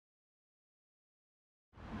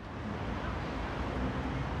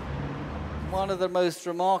One of the most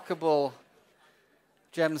remarkable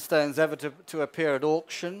gemstones ever to appear at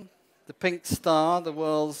auction. The pink star, the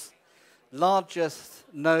world's largest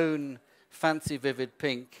known fancy vivid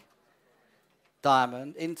pink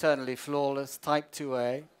diamond, internally flawless, type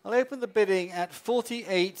 2A. I'll open the bidding at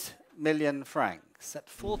 48 million francs. At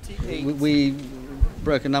 48. We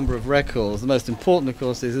broke a number of records. The most important, of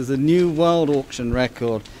course, is there's a new world auction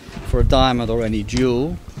record for a diamond or any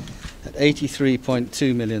jewel at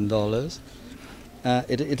 $83.2 million.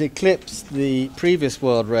 It eclipsed the previous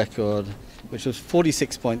world record, which was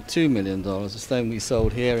 $46.2 million, a stone we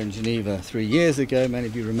sold here in Geneva 3 years ago. Many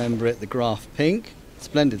of you remember it, the Graph Pink,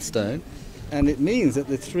 splendid stone. And it means that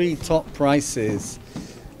the three top prices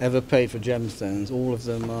ever paid for gemstones, all of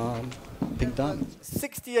them are pink diamonds.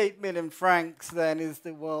 68 million francs then is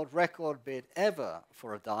the world record bid ever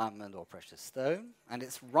for a diamond or precious stone, and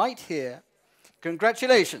it's right here.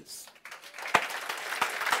 Congratulations.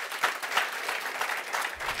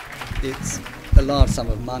 It's a large sum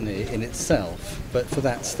of money in itself, but for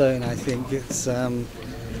that stone I think it's,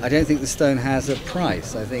 I don't think the stone has a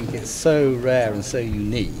price. I think it's so rare and so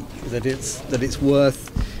unique that it's worth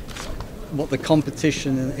what the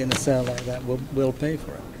competition in a sale like that will pay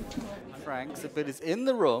for it. Francs, the bid is in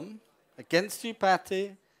the room, against you,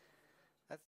 Patty.